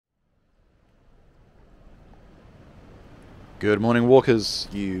Good morning, walkers,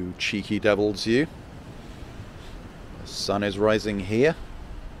 you cheeky devils, you. The sun is rising here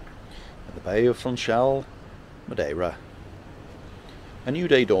at the Bay of Funchal, Madeira. A new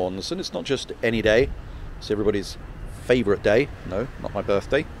day dawns, and it's not just any day, it's everybody's favourite day. No, not my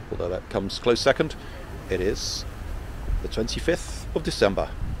birthday, although that comes close second. It is the 25th of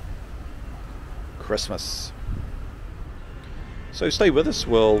December. Christmas. So stay with us,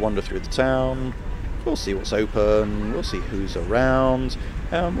 we'll wander through the town. We'll see what's open, we'll see who's around,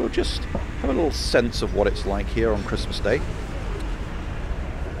 and we'll just have a little sense of what it's like here on Christmas Day.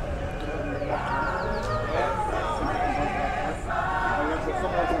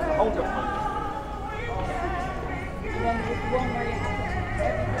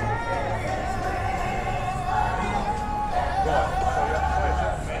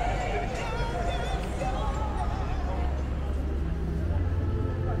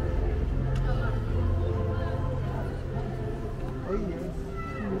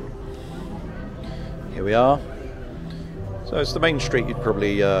 Here we are. So it's the main street you'd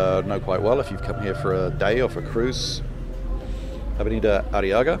probably know quite well if you've come here for a day or for a cruise. Avenida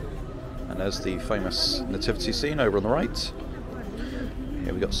Arriaga, and there's the famous nativity scene over on the right.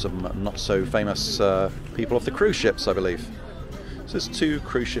 Here we've got some not so famous people off the cruise ships, I believe. So there's 2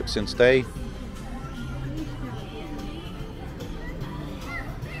 cruise ships in today.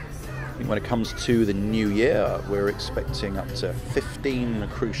 I think when it comes to the new year, we're expecting up to 15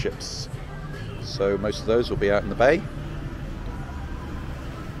 cruise ships. So most of those will be out in the bay.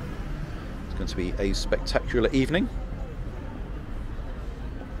 It's going to be a spectacular evening.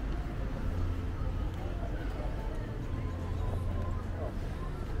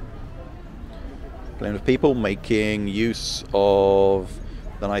 Plenty of people making use of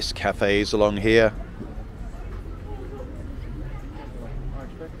the nice cafes along here.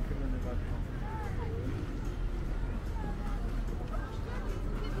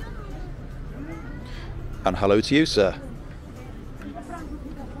 And hello to you, sir.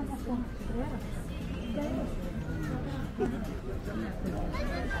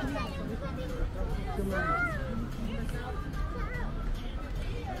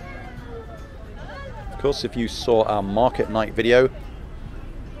 Of course, if you saw our market night video,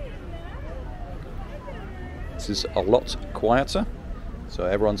 this is a lot quieter. So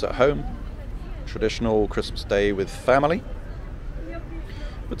everyone's at home. Traditional Christmas Day with family.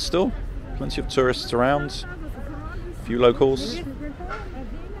 But still, plenty of tourists around, a few locals.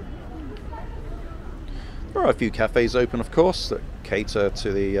 There are a few cafes open, of course, that cater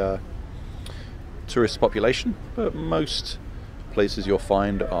to the tourist population, but most places you'll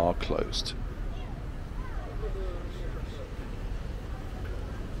find are closed.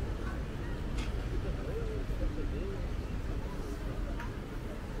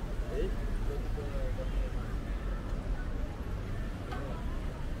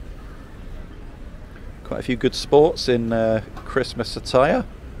 Quite a few good sports in Christmas attire.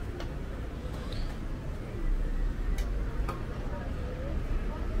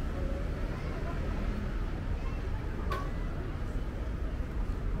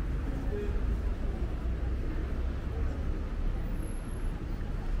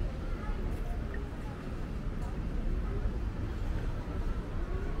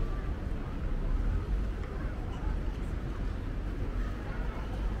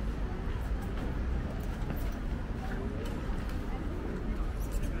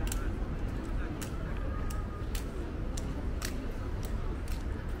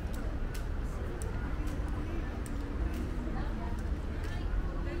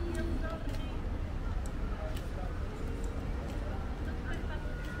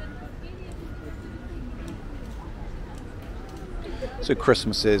 So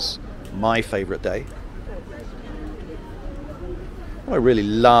Christmas is my favourite day. What I really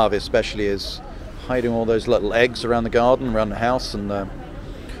love especially is hiding all those little eggs around the garden, around the house, and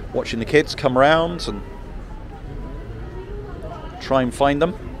watching the kids come around and try and find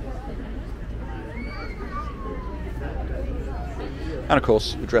them. And of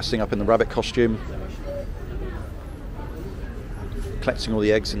course, dressing up in the rabbit costume, collecting all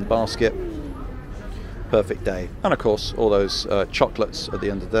the eggs in the basket. Perfect day. And of course, all those chocolates at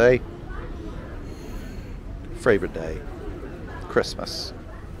the end of the day. Favourite day. Christmas.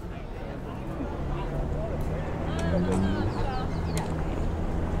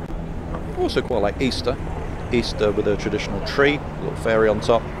 Also quite like Easter. Easter with a traditional tree, a little fairy on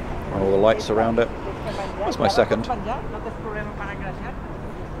top, and all the lights around it. That's my second.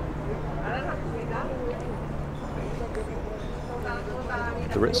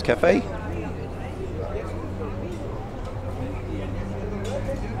 The Ritz Cafe.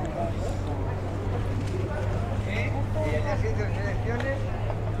 Je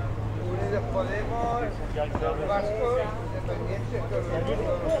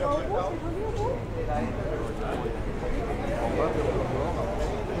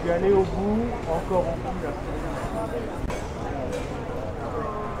vais aller au bout, encore en bout là.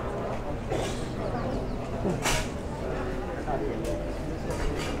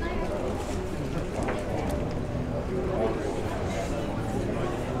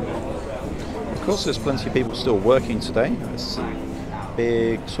 Of course, there's plenty of people still working today. It's a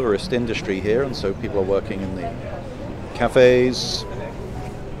big tourist industry here, and so people are working in the cafes,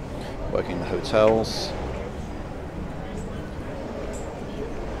 working in the hotels.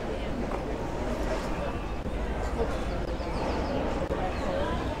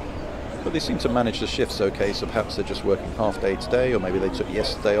 But they seem to manage the shifts okay, so perhaps they're just working half day today, or maybe they took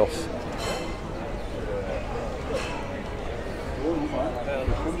yesterday off.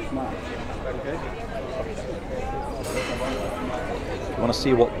 If you want to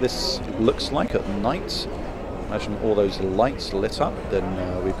see what this looks like at night, imagine all those lights lit up, then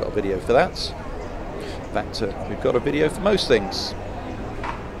we've got a video for that. In fact, we've got a video for most things.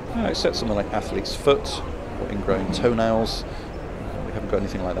 Except something like athlete's foot or ingrown toenails. We haven't got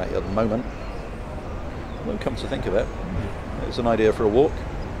anything like that yet at the moment. Well, come to think of it, it's an idea for a walk.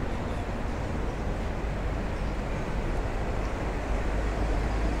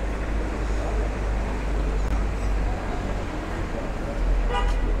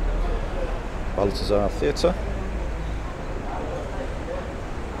 Balthazar Theatre.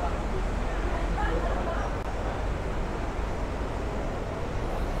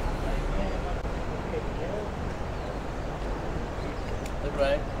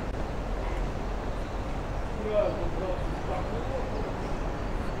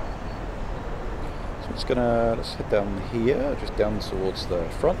 So let's head down here, just down towards the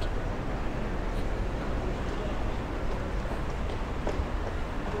front.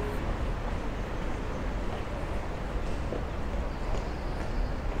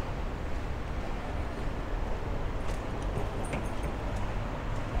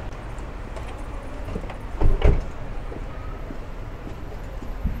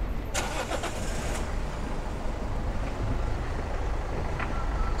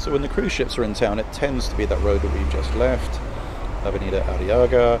 So when the cruise ships are in town, it tends to be that road that we've just left, Avenida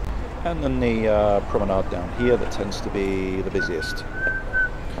Arriaga, and then the promenade down here that tends to be the busiest.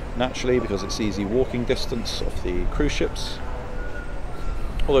 Naturally, because it's easy walking distance off the cruise ships,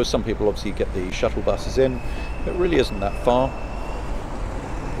 although some people obviously get the shuttle buses in, it really isn't that far.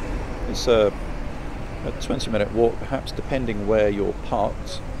 It's a 20-minute walk, perhaps, depending where you're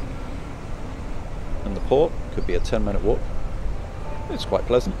parked. And the port could be a 10-minute walk. It's quite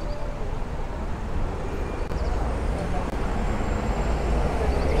pleasant.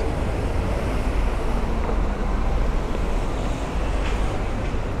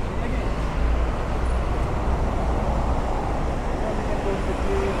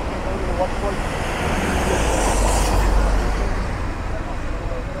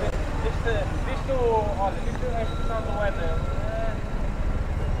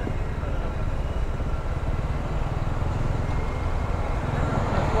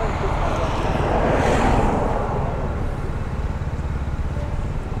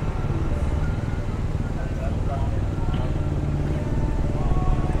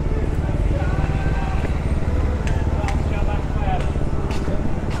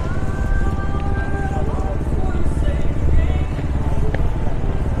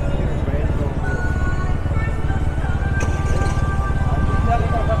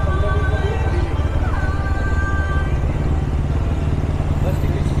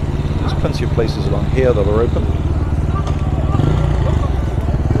 Plenty of places along here that are open.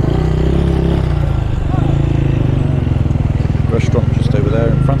 Restaurant just over there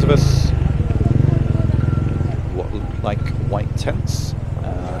in front of us. What look like white tents.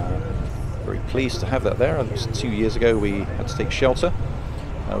 Very pleased to have that there. It was 2 years ago we had to take shelter.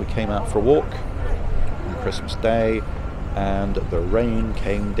 We came out for a walk on Christmas Day and the rain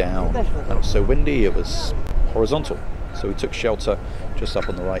came down. And it was so windy it was horizontal. So we took shelter just up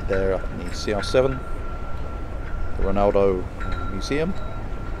on the right there, up in the CR7, the Ronaldo Museum.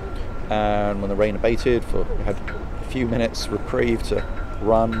 And when the rain abated, we had a few minutes reprieve to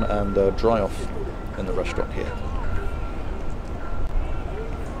run and dry off in the restaurant here.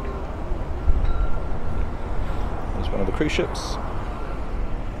 There's one of the cruise ships.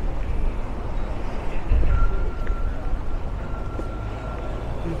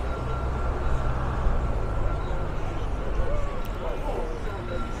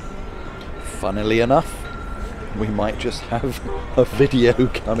 Funnily enough, we might just have a video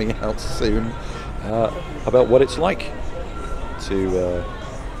coming out soon about what it's like to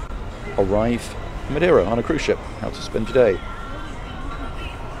arrive in Madeira on a cruise ship. How to spend your day.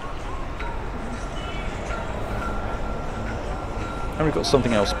 And we've got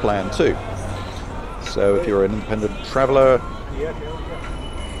something else planned too. So if you're an independent traveller,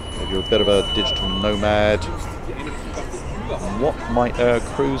 if you're a bit of a digital nomad, what might a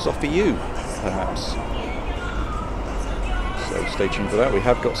cruise offer you, perhaps? So stay tuned for that. We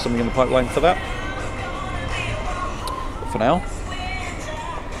have got something in the pipeline for that. But for now,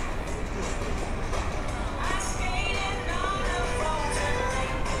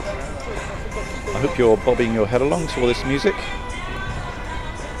 I hope you're bobbing your head along to all this music.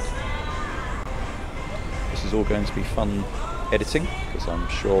 This is all going to be fun editing, because I'm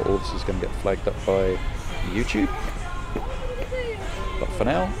sure all this is going to get flagged up by YouTube. But for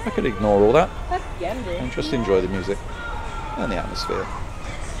now, I could ignore all that and just enjoy the music and the atmosphere.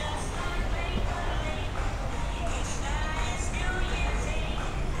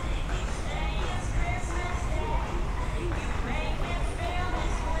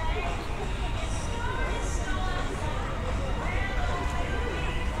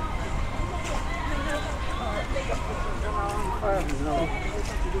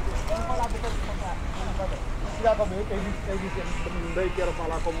 Quero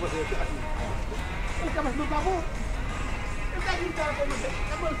falar com você aqui. Mas não acabou? Eu quero entrar com você.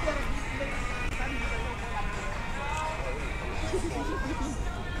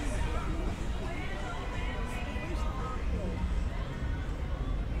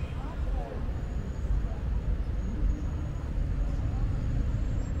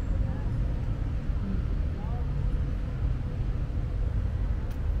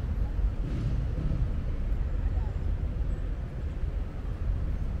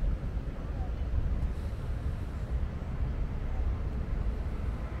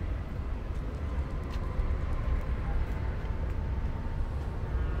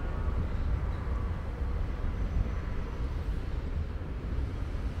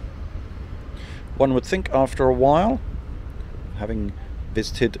 One would think after a while, having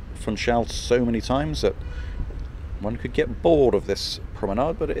visited Funchal so many times, that one could get bored of this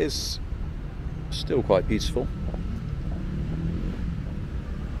promenade, but it is still quite beautiful.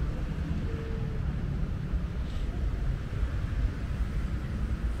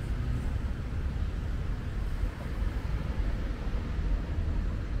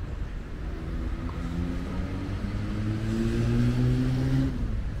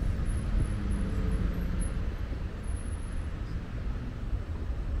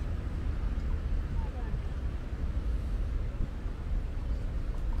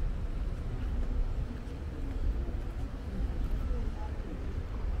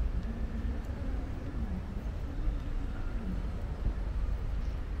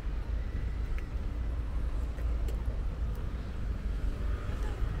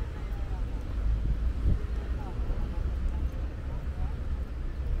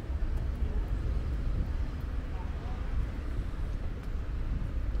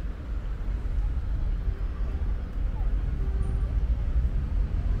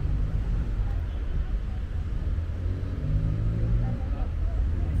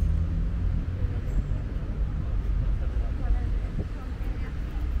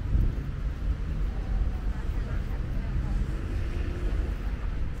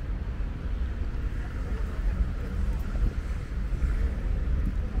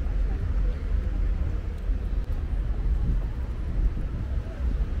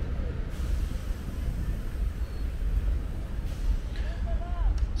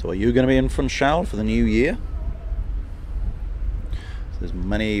 So are you going to be in Funchal for the new year? So there's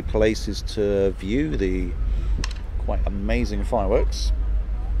many places to view the quite amazing fireworks.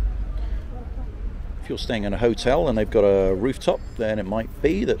 If you're staying in a hotel and they've got a rooftop, then it might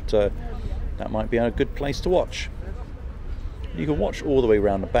be that that might be a good place to watch. You can watch all the way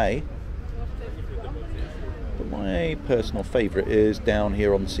around the bay, but my personal favourite is down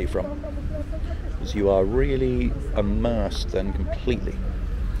here on the seafront, because you are really immersed and completely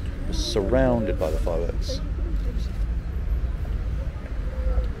surrounded by the fireworks.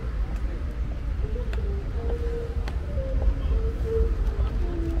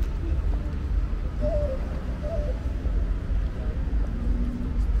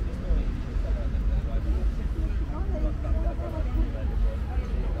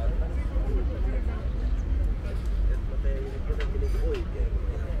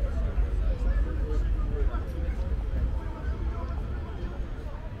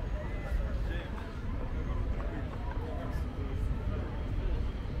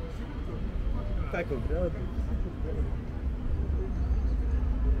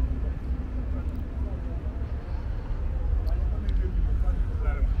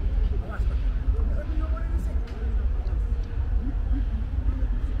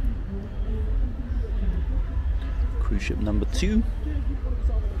 ship number 2.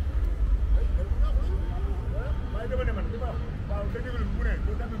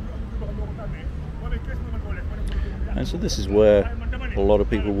 And so this is where a lot of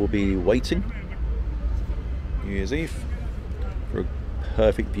people will be waiting New Year's Eve for a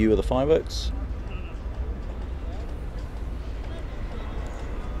perfect view of the fireworks.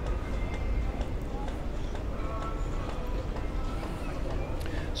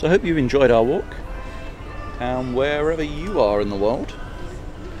 So I hope you've enjoyed our walk, and wherever you are in the world,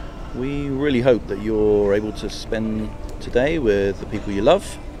 we really hope that you're able to spend today with the people you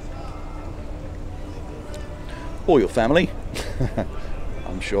love, or your family.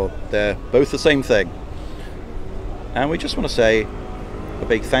 I'm sure they're both the same thing. And we just want to say a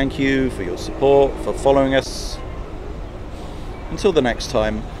big thank you for your support, for following us. Until the next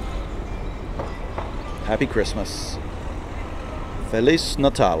time, Happy Christmas. Feliz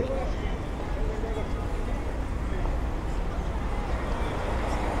Natal.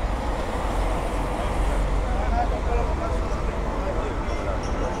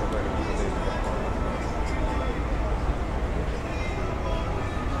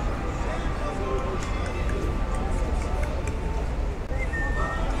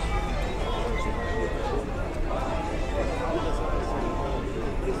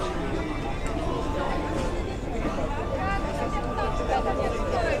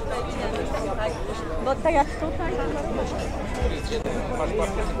 Bo tak jak tutaj.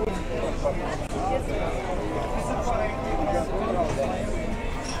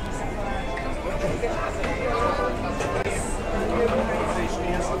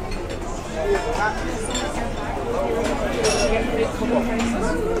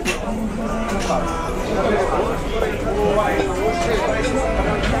 Thank you.